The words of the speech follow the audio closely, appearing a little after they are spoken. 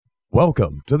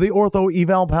Welcome to the Ortho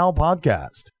Eval Pal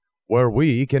podcast, where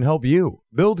we can help you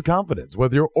build confidence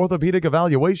with your orthopedic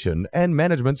evaluation and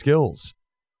management skills.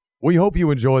 We hope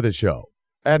you enjoy the show.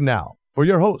 And now, for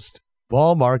your host,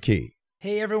 Paul Marquis.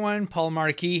 Hey everyone, Paul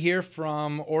Marquis here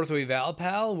from Ortho Eval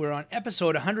Pal. We're on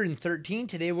episode 113.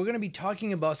 Today we're going to be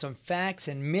talking about some facts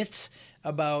and myths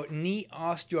about knee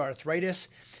osteoarthritis.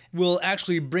 We'll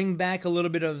actually bring back a little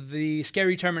bit of the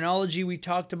scary terminology we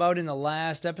talked about in the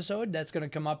last episode. That's going to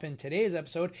come up in today's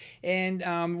episode. And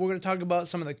we're going to talk about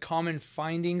some of the common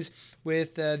findings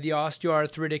with the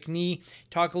osteoarthritic knee.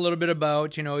 Talk a little bit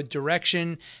about,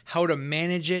 direction, how to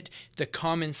manage it, the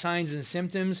common signs and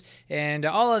symptoms, and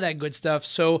all of that good stuff.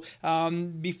 So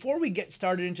before we get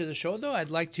started into the show, though,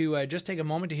 I'd like to just take a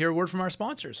moment to hear a word from our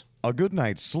sponsors. A good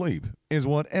night's sleep is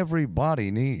what every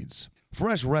body needs.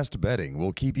 Fresh Rest Bedding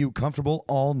will keep you comfortable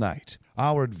all night.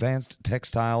 Our advanced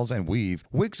textiles and weave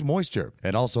wicks moisture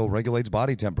and also regulates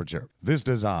body temperature. This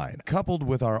design, coupled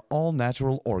with our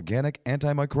all-natural organic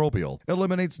antimicrobial,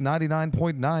 eliminates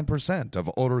 99.9%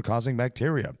 of odor-causing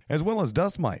bacteria, as well as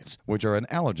dust mites, which are an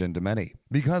allergen to many.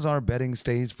 Because our bedding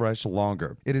stays fresh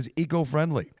longer, it is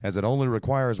eco-friendly, as it only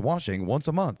requires washing once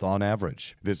a month on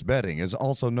average. This bedding is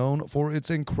also known for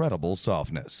its incredible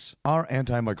softness. Our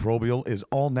antimicrobial is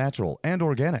all-natural and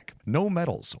organic. No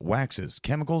metals, waxes,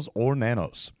 chemicals, or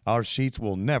nanos. Our sheets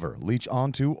will never leach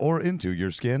onto or into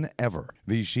your skin ever.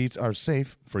 These sheets are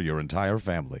safe for your entire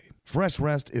family. Fresh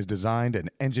Rest is designed and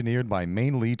engineered by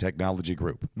Main Lee Technology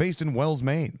Group, based in Wells,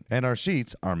 Maine, and our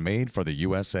sheets are made for the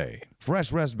USA.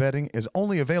 Fresh Rest Bedding is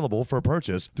only available for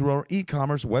purchase through our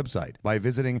e-commerce website by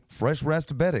visiting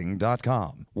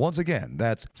FreshRestBedding.com. Once again,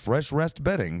 that's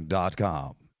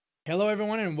FreshRestBedding.com. Hello,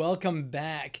 everyone, and welcome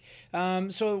back.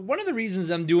 So one of the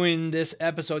reasons I'm doing this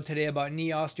episode today about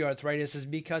knee osteoarthritis is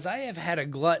because I have had a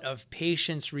glut of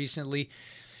patients recently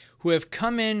who have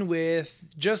come in with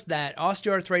just that,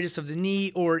 osteoarthritis of the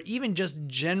knee, or even just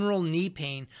general knee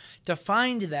pain, to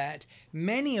find that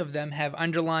many of them have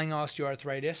underlying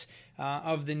osteoarthritis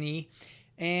of the knee.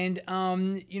 And,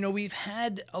 we've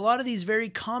had a lot of these very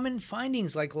common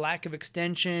findings like lack of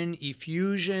extension,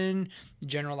 effusion,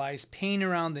 generalized pain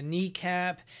around the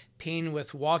kneecap, pain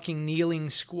with walking, kneeling,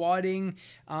 squatting,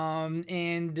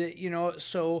 and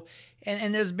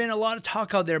there's been a lot of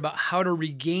talk out there about how to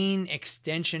regain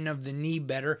extension of the knee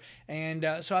better. And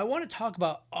so I want to talk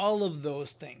about all of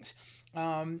those things,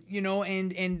 and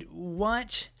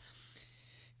what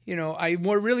I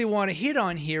really want to hit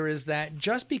on here is that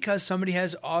just because somebody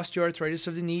has osteoarthritis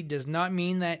of the knee does not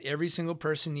mean that every single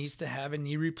person needs to have a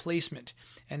knee replacement,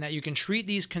 and that you can treat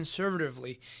these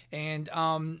conservatively. And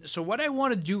so what I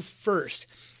want to do first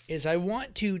is I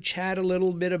want to chat a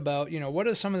little bit about, what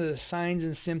are some of the signs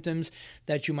and symptoms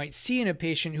that you might see in a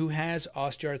patient who has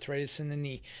osteoarthritis in the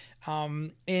knee.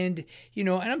 And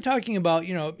I'm talking about,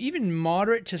 even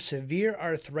moderate to severe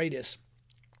arthritis.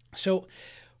 So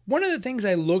one of the things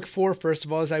I look for, first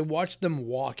of all, is I watch them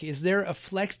walk. Is there a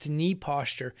flexed knee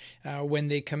posture when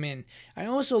they come in? I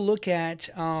also look at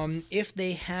if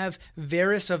they have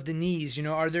varus of the knees.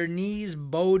 Are their knees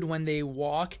bowed when they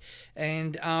walk?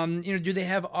 And, do they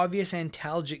have obvious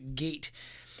antalgic gait?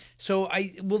 So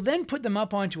I will then put them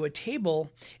up onto a table,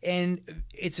 and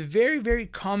it's very, very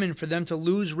common for them to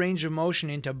lose range of motion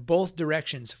into both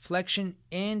directions, flexion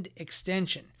and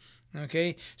extension.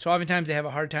 Okay, so oftentimes they have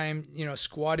a hard time,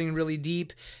 squatting really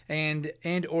deep, and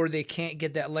or they can't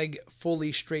get that leg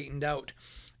fully straightened out.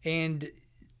 And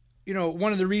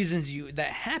one of the reasons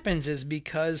that happens is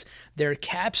because their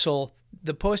capsule,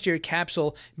 the posterior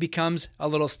capsule, becomes a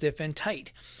little stiff and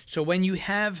tight. So when you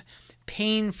have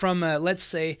pain from let's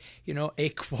say, a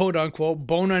quote-unquote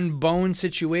bone-on-bone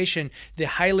situation, the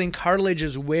hyaline cartilage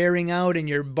is wearing out and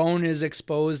your bone is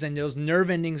exposed and those nerve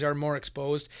endings are more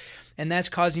exposed, and that's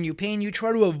causing you pain, you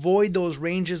try to avoid those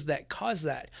ranges that cause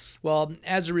that. Well,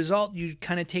 as a result, you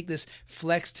kind of take this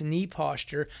flexed knee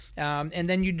posture, and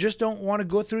then you just don't want to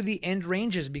go through the end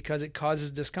ranges because it causes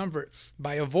discomfort.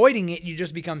 By avoiding it, you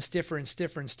just become stiffer and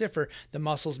stiffer and stiffer. The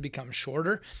muscles become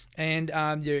shorter, and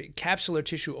the capsular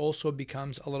tissue also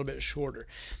becomes a little bit shorter.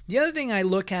 The other thing I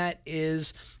look at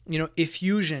is,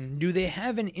 effusion. Do they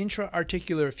have an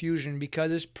intra-articular effusion?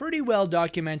 Because it's pretty well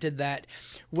documented that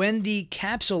when the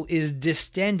capsule is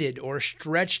distended or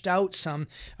stretched out some,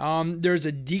 there's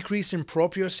a decrease in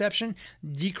proprioception,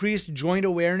 decreased joint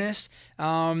awareness,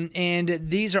 and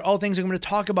these are all things I'm going to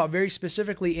talk about very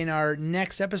specifically in our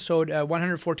next episode,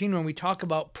 114, when we talk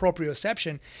about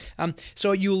proprioception.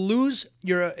 So you lose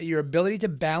your ability to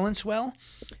balance well,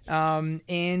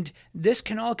 and this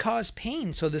can all cause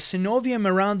pain. So the synovium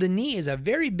around the knee is a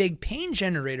very big pain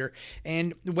generator,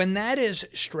 and when that is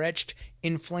stretched,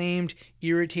 inflamed,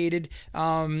 irritated,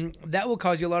 that will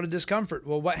cause you a lot of discomfort.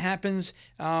 Well, what happens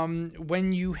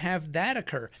when you have that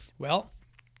occur? Well,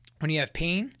 when you have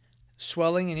pain,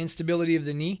 swelling, and instability of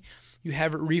the knee, you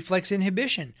have reflex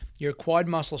inhibition. Your quad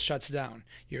muscle shuts down.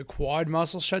 Your quad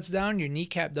muscle shuts down, your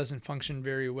kneecap doesn't function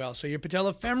very well. So your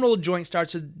patellofemoral joint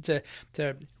starts to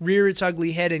rear its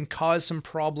ugly head and cause some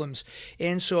problems.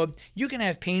 And so you can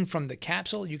have pain from the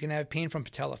capsule, you can have pain from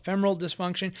patellofemoral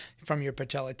dysfunction, from your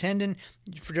patella tendon,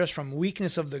 just from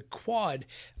weakness of the quad.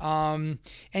 And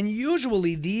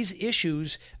usually these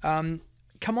issues come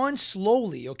on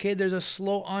slowly, okay? There's a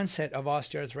slow onset of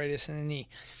osteoarthritis in the knee.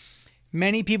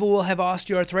 Many people will have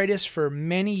osteoarthritis for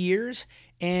many years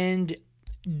and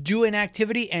do an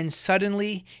activity and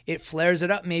suddenly it flares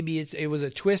it up. Maybe it was a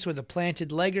twist with a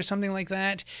planted leg or something like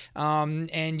that,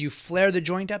 and you flare the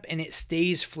joint up and it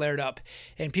stays flared up.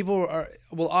 And people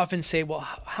will often say, well,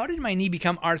 how did my knee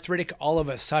become arthritic all of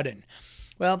a sudden?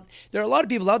 Well, there are a lot of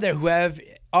people out there who have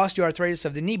osteoarthritis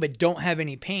of the knee but don't have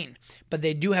any pain, but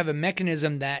they do have a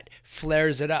mechanism that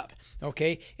flares it up.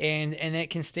 Okay, and it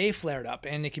can stay flared up,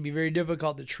 and it can be very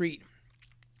difficult to treat.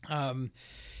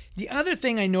 The other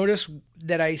thing I notice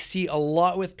that I see a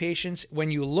lot with patients, when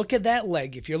you look at that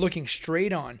leg, if you're looking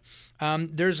straight on,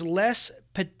 there's less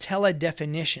patella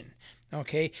definition.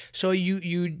 Okay, so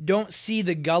you don't see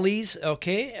the gullies,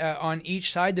 okay, on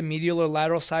each side, the medial or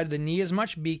lateral side of the knee as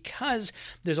much, because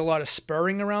there's a lot of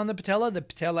spurring around the patella. The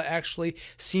patella actually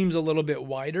seems a little bit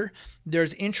wider.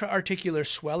 There's intra-articular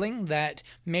swelling that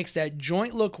makes that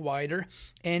joint look wider,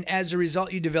 and as a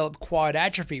result, you develop quad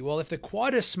atrophy. Well, if the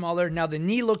quad is smaller, now the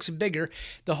knee looks bigger,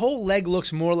 the whole leg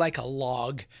looks more like a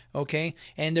log, okay,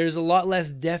 and there's a lot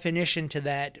less definition to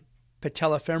that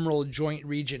patellofemoral joint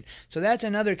region. So that's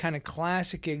another kind of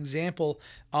classic example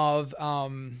of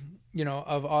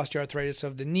of osteoarthritis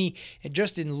of the knee, and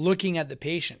just in looking at the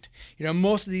patient.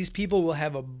 Most of these people will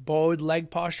have a bowed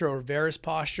leg posture or varus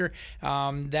posture.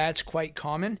 That's quite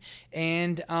common.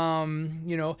 And,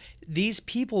 these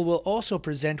people will also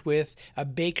present with a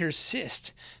Baker's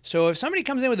cyst. So if somebody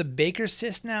comes in with a Baker's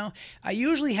cyst now, I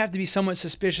usually have to be somewhat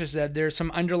suspicious that there's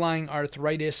some underlying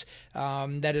arthritis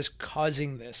that is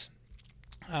causing this.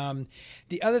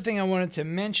 The other thing I wanted to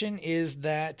mention is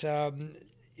that,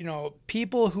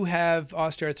 people who have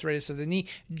osteoarthritis of the knee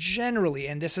generally,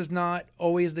 and this is not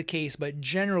always the case, but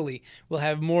generally will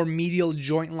have more medial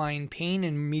joint line pain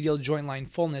and medial joint line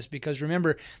fullness, because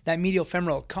remember that medial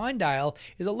femoral condyle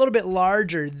is a little bit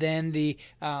larger than the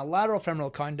lateral femoral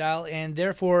condyle, and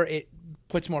therefore it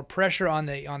puts more pressure on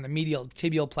the medial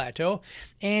tibial plateau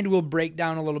and will break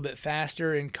down a little bit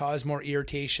faster and cause more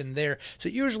irritation there. So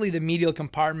usually the medial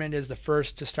compartment is the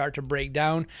first to start to break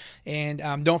down.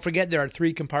 And don't forget, there are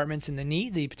 3 compartments in the knee: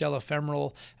 the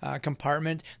patellofemoral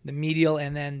compartment, the medial,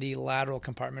 and then the lateral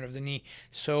compartment of the knee.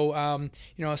 So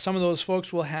some of those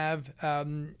folks will have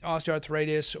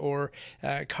osteoarthritis or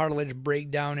cartilage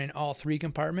breakdown in all 3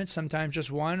 compartments, sometimes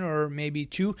just 1 or maybe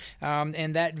 2,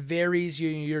 and that varies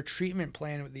your treatment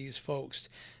plan with these folks.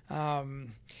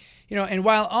 And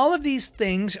while all of these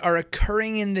things are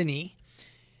occurring in the knee,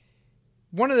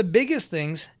 one of the biggest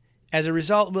things as a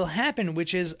result will happen,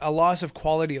 which is a loss of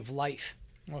quality of life.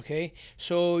 Okay,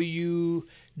 so you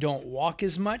don't walk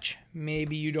as much,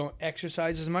 maybe you don't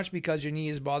exercise as much because your knee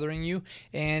is bothering you,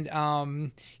 and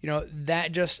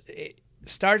that just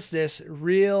starts this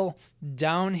real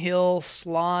downhill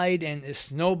slide and a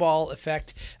snowball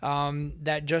effect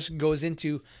that just goes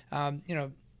into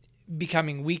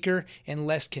becoming weaker and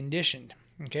less conditioned.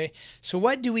 Okay, so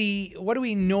what do we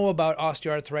know about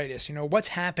osteoarthritis? What's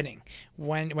happening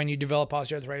when you develop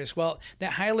osteoarthritis? Well,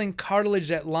 that hyaline cartilage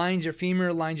that lines your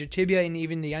femur, lines your tibia, and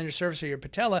even the undersurface of your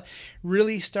patella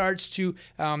really starts to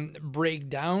break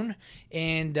down,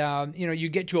 and you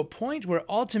get to a point where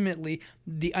ultimately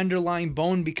the underlying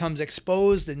bone becomes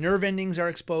exposed, the nerve endings are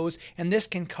exposed, and this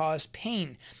can cause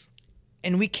pain,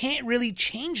 and we can't really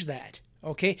change that.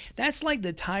 Okay, that's like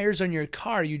the tires on your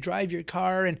car. You drive your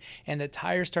car and the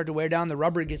tires start to wear down. The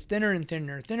rubber gets thinner and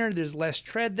thinner and thinner. There's less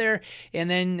tread there. And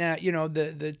then,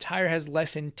 the tire has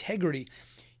less integrity.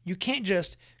 You can't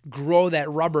just grow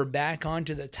that rubber back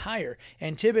onto the tire.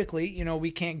 And typically, we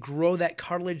can't grow that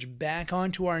cartilage back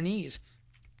onto our knees.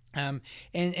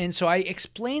 And so I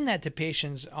explain that to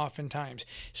patients oftentimes.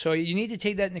 So you need to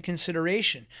take that into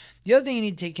consideration. The other thing you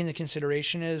need to take into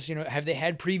consideration is, have they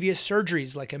had previous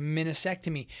surgeries like a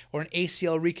meniscectomy or an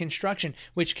ACL reconstruction,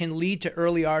 which can lead to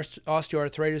early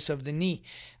osteoarthritis of the knee?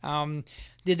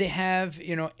 Did they have,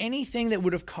 anything that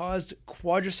would have caused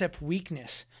quadricep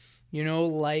weakness?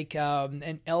 like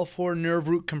an L4 nerve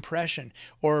root compression,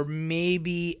 or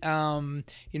maybe,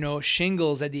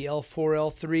 shingles at the L4,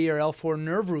 L3, or L4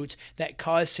 nerve roots that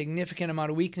cause significant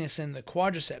amount of weakness in the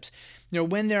quadriceps.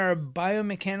 When there are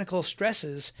biomechanical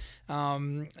stresses,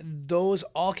 those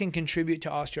all can contribute to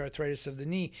osteoarthritis of the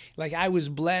knee. Like, I was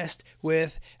blessed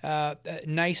with a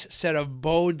nice set of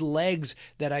bowed legs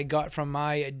that I got from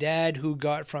my dad, who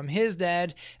got from his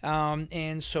dad,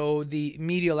 and so the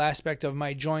medial aspect of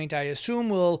my joint, I assume,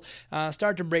 will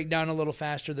start to break down a little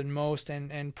faster than most,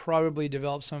 and probably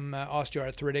develop some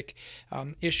osteoarthritic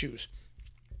issues.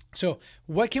 So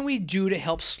what can we do to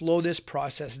help slow this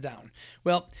process down?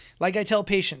 Well, like I tell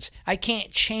patients, I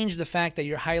can't change the fact that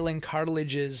your hyaline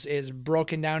cartilage is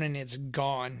broken down and it's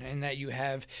gone, and that you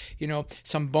have,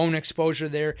 some bone exposure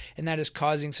there, and that is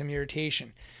causing some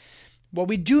irritation. What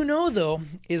we do know, though,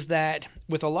 is that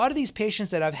with a lot of these patients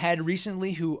that I've had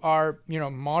recently who are,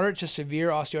 moderate to severe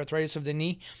osteoarthritis of the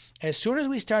knee, as soon as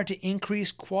we start to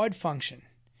increase quad function,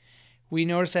 we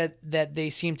notice that they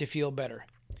seem to feel better.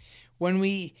 When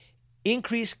we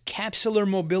increase capsular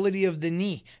mobility of the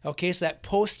knee, okay, so that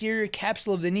posterior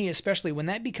capsule of the knee, especially when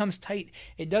that becomes tight,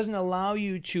 it doesn't allow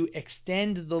you to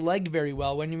extend the leg very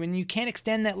well. When you can't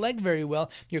extend that leg very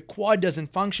well, your quad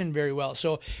doesn't function very well.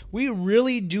 So we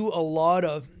really do a lot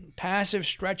of passive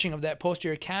stretching of that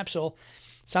posterior capsule.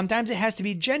 Sometimes it has to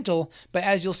be gentle, but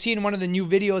as you'll see in one of the new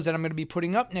videos that I'm going to be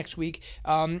putting up next week,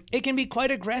 it can be quite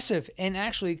aggressive and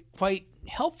actually quite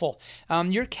helpful.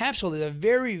 Your capsule is a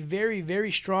very, very,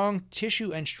 very strong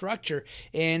tissue and structure,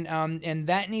 and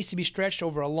that needs to be stretched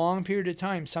over a long period of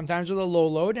time, sometimes with a low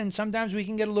load, and sometimes we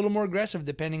can get a little more aggressive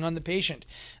depending on the patient.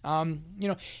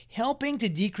 Helping to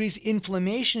decrease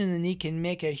inflammation in the knee can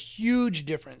make a huge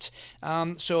difference.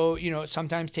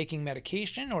 Sometimes taking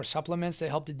medication or supplements that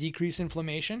help to decrease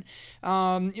inflammation,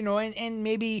 and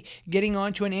maybe getting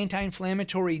onto an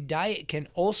anti-inflammatory diet can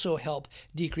also help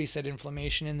decrease that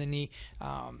inflammation in the knee.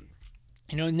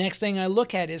 Next thing I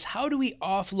look at is, how do we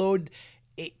offload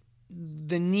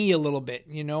the knee a little bit,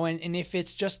 and if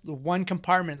it's just one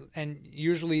compartment, and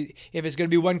usually if it's going to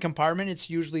be one compartment, it's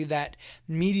usually that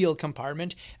medial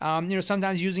compartment.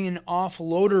 Sometimes using an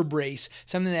offloader brace,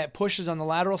 something that pushes on the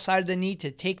lateral side of the knee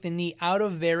to take the knee out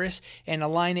of varus and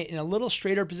align it in a little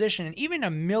straighter position, and even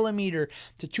 1 millimeter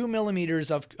to 2 millimeters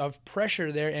of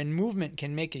pressure there and movement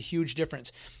can make a huge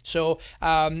difference. So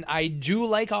I do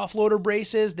like offloader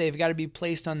braces. They've got to be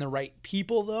placed on the right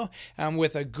people, though,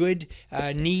 with a good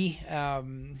knee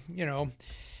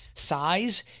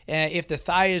size. If the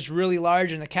thigh is really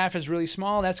large and the calf is really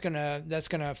small, that's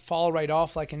gonna fall right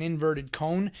off like an inverted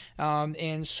cone.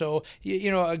 And so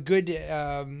a good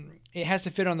it has to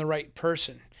fit on the right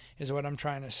person, is what I'm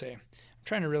trying to say. I'm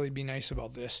trying to really be nice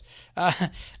about this.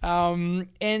 And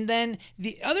then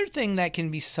the other thing that can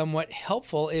be somewhat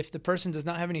helpful if the person does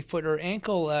not have any foot or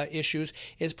ankle issues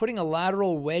is putting a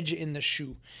lateral wedge in the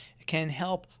shoe. It can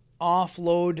help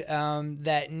offload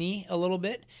that knee a little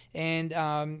bit, and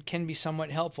can be somewhat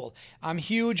helpful. I'm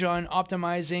huge on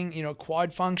optimizing,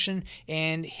 quad function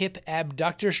and hip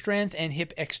abductor strength and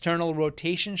hip external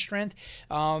rotation strength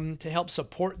to help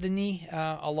support the knee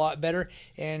a lot better,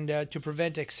 and to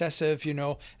prevent excessive,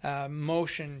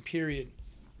 motion, period.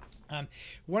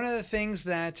 One of the things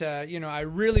that, I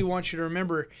really want you to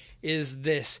remember is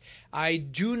this. I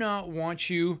do not want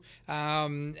you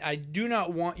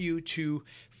to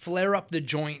flare up the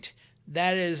joint.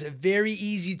 That is very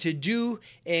easy to do,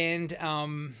 and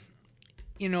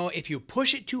if you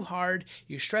push it too hard,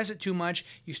 you stress it too much,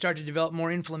 you start to develop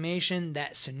more inflammation.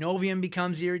 That synovium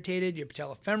becomes irritated, your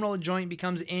patellofemoral joint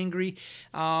becomes angry,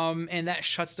 and that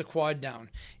shuts the quad down.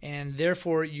 And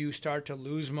therefore, you start to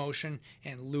lose motion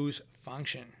and lose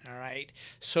function. All right.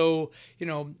 So,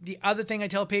 the other thing I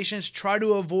tell patients, try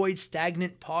to avoid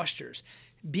stagnant postures.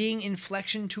 Being in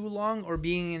flexion too long or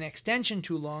being in extension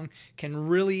too long can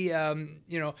really,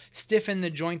 stiffen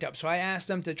the joint up. So I ask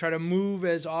them to try to move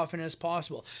as often as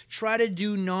possible. Try to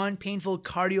do non-painful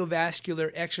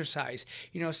cardiovascular exercise.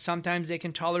 Sometimes they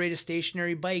can tolerate a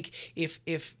stationary bike. If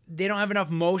they don't have enough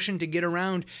motion to get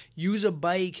around, use a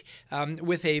bike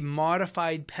with a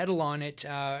modified pedal on it.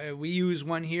 We use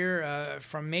one here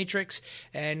from Matrix,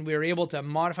 and we're able to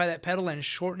modify that pedal and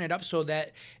shorten it up so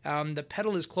that the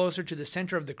pedal is closer to the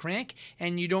center of the crank,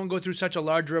 and you don't go through such a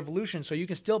large revolution. So you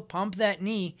can still pump that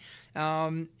knee,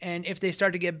 and if they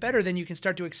start to get better, then you can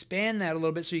start to expand that a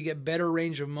little bit so you get better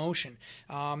range of motion.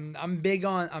 I'm big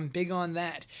on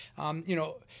that.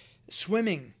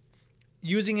 Swimming,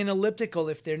 using an elliptical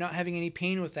if they're not having any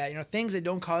pain with that. Things that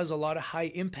don't cause a lot of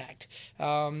high impact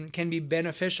can be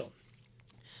beneficial.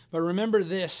 But remember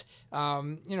this,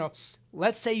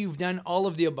 let's say you've done all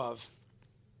of the above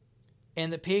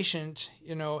and the patient,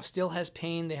 still has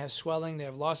pain, they have swelling, they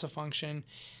have loss of function,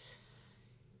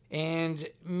 and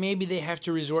maybe they have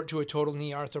to resort to a total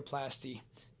knee arthroplasty.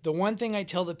 The one thing I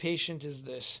tell the patient is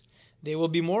this: they will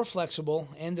be more flexible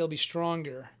and they'll be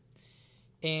stronger.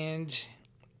 And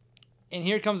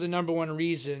here comes the number one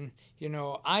reason,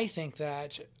 I think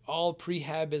that all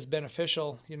prehab is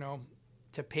beneficial,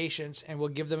 to patients and will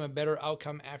give them a better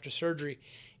outcome after surgery,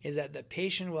 is that the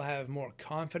patient will have more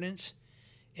confidence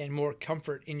and more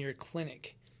comfort in your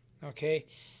clinic. Okay?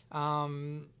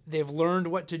 They've learned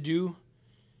what to do.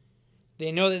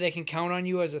 They know that they can count on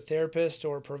you as a therapist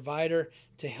or a provider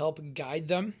to help guide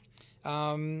them.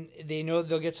 They know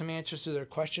they'll get some answers to their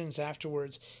questions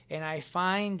afterwards. And I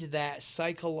find that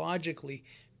psychologically,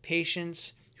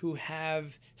 patients who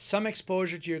have some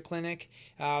exposure to your clinic,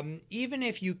 even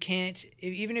if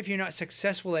you're not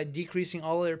successful at decreasing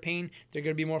all of their pain, they're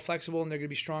going to be more flexible and they're going to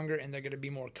be stronger and they're going to be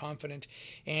more confident.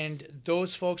 And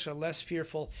those folks are less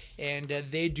fearful and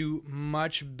they do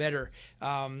much better.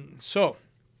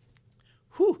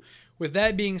 With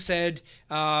that being said,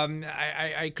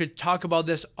 I could talk about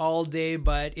this all day,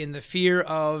 but in the fear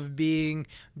of being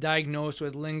diagnosed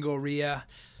with lingorrhea,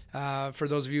 for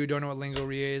those of you who don't know what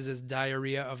lingorrhea is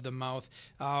diarrhea of the mouth.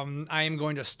 I am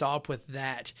going to stop with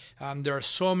that. There are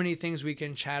so many things we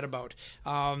can chat about.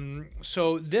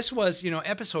 So this was,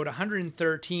 episode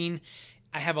 113.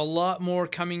 I have a lot more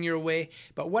coming your way,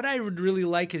 but what I would really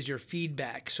like is your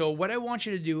feedback. So what I want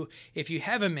you to do, if you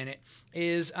have a minute,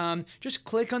 is just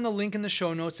click on the link in the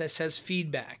show notes that says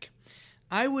feedback.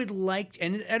 I would like,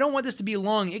 and I don't want this to be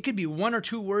long, it could be 1 or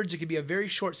 2 words, it could be a very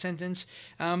short sentence,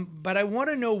 but I want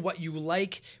to know what you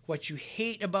like, what you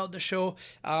hate about the show.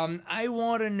 I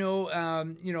want to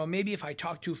know, maybe if I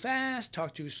talk too fast,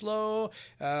 talk too slow,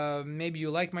 maybe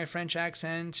you like my French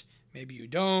accent, maybe you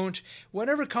don't.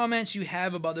 Whatever comments you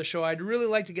have about the show, I'd really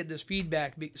like to get this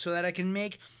feedback so that I can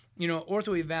make,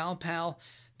 Ortho Eval Pal,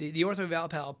 the Ortho Eval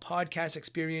Pal podcast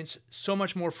experience so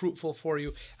much more fruitful for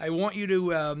you. I want you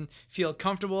to feel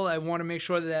comfortable. I want to make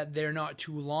sure that they're not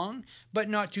too long, but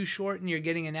not too short, and you're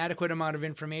getting an adequate amount of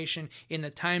information in the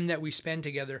time that we spend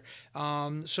together.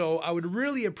 So I would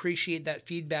really appreciate that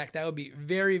feedback. That would be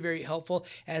very, very helpful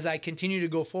as I continue to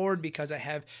go forward, because I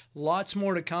have lots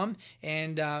more to come,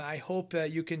 and I hope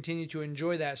you continue to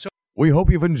enjoy that. So we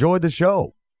hope you've enjoyed the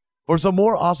show. For some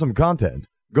more awesome content,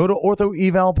 go to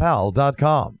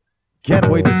orthoevalpal.com.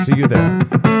 Can't wait to see you there.